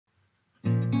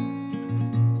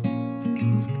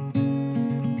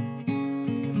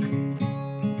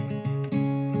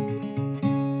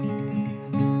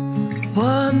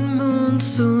One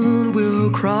monsoon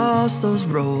we'll cross those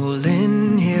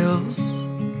rolling hills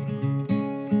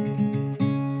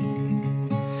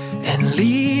and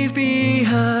leave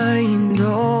behind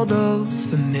all those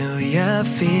familiar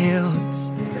fields.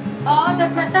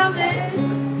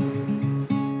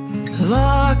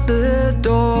 Lock the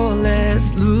door,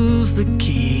 let's lose the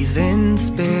keys and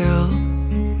spill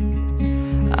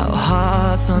our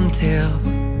hearts until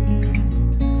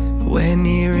we're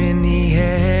nearing the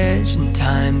edge and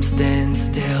time stands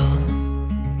still.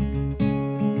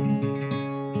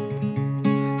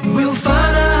 We'll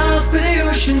find a house by the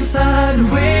ocean side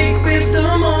and wake with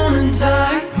the morning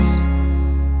tides,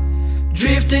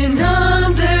 drifting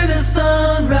under the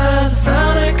sunrise. I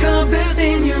found a compass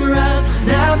in your eyes,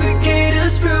 navigate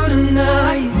us through the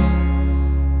night,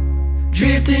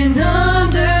 drifting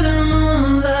under the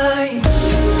moonlight.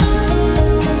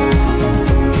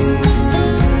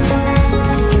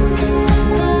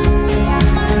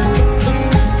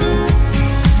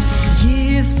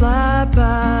 Years fly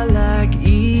by like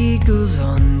eagles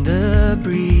on the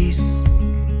breeze.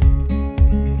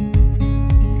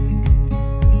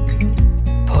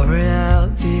 Pour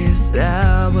out this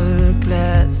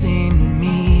hourglass in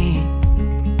me.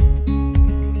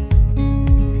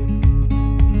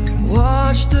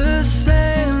 Watch the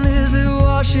sand as it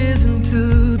washes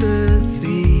into the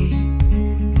sea,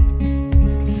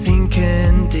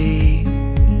 sinking deep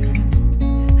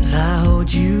as I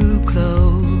hold you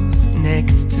close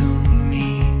next to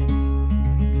me.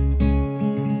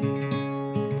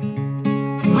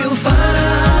 We'll find a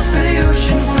house by the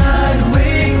ocean side and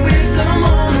wake with the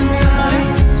morning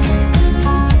tides,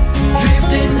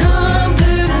 drifting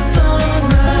under the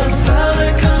sunrise. Found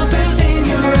a compass in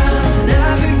your eyes,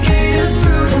 navigate us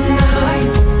through the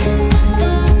night,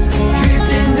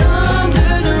 drifting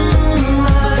under the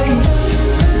moonlight.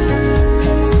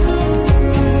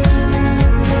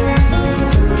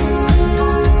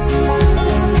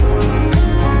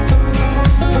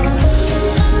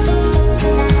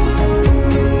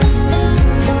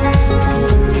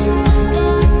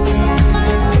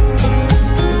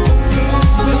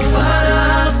 We'll find a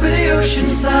house by the ocean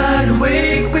side and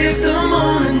wake with the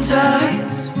morning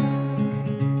tides,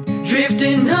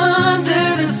 drifting under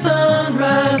the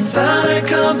sunrise. Found a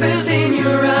compass in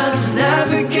your eyes,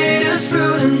 navigate us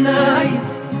through the night,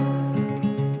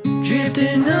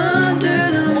 drifting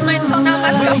under the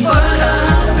moonlight.